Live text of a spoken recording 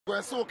go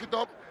and soak it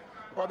up.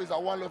 Probably it's a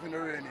one love in the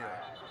rain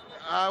here.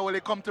 Well, they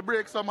come to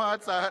break some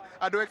hearts.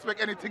 I don't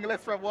expect anything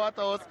less from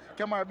Waterhouse.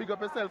 Kamara, big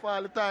up yourself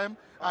all the time.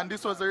 And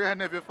this was a real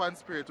heavy fan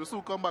spirit. We'll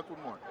soon come back with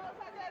more.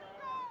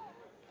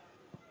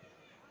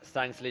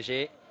 Thanks,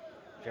 Leger.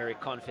 Very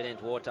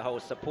confident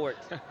Waterhouse support.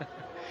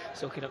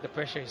 Soaking up the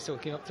pressure,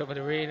 soaking up some of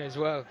the rain as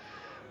well.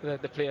 The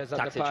players on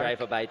the park. Taxi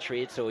driver by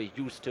trade, so he's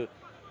used to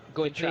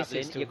going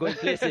traveling. places. You're going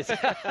places.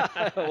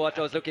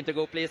 Waterhouse looking to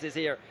go places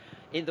here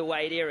in the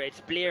wide area.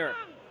 It's Blair.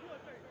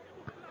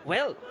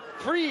 Well,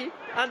 free,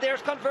 and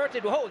there's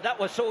converted. Oh, that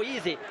was so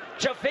easy.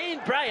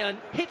 Bryan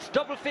hits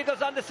double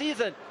figures on the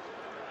season.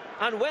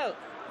 And well,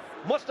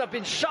 must have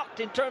been shocked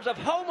in terms of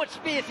how much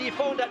space he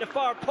found at the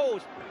far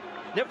post.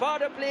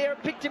 Nevada player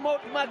picked him out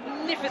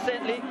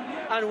magnificently.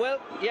 And well,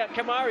 yeah,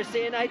 Kamara is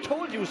saying, I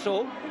told you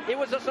so. It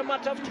was just a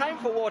matter of time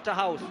for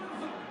Waterhouse.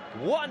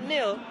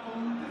 1-0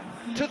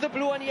 to the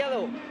blue and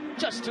yellow.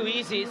 Just too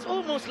easy. It's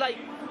almost like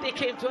they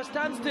came to a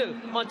standstill,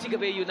 Montego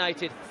Bay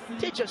United.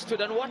 They just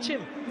stood and watched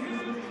him.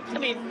 I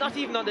mean, not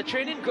even on the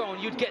training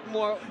ground, you'd get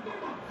more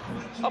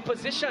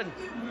opposition,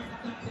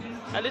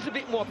 a little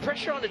bit more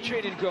pressure on the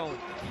training ground.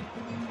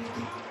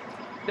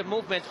 The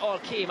movement all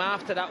came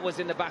after that was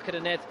in the back of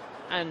the net,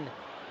 and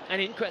an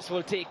inquest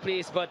will take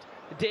place, but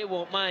they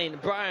won't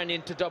mind. Bryan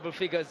into double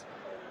figures,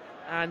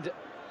 and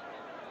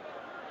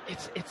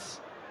it's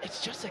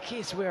just a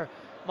case where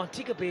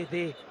Montego Bay,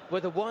 they were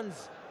the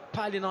ones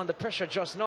piling on the pressure just now.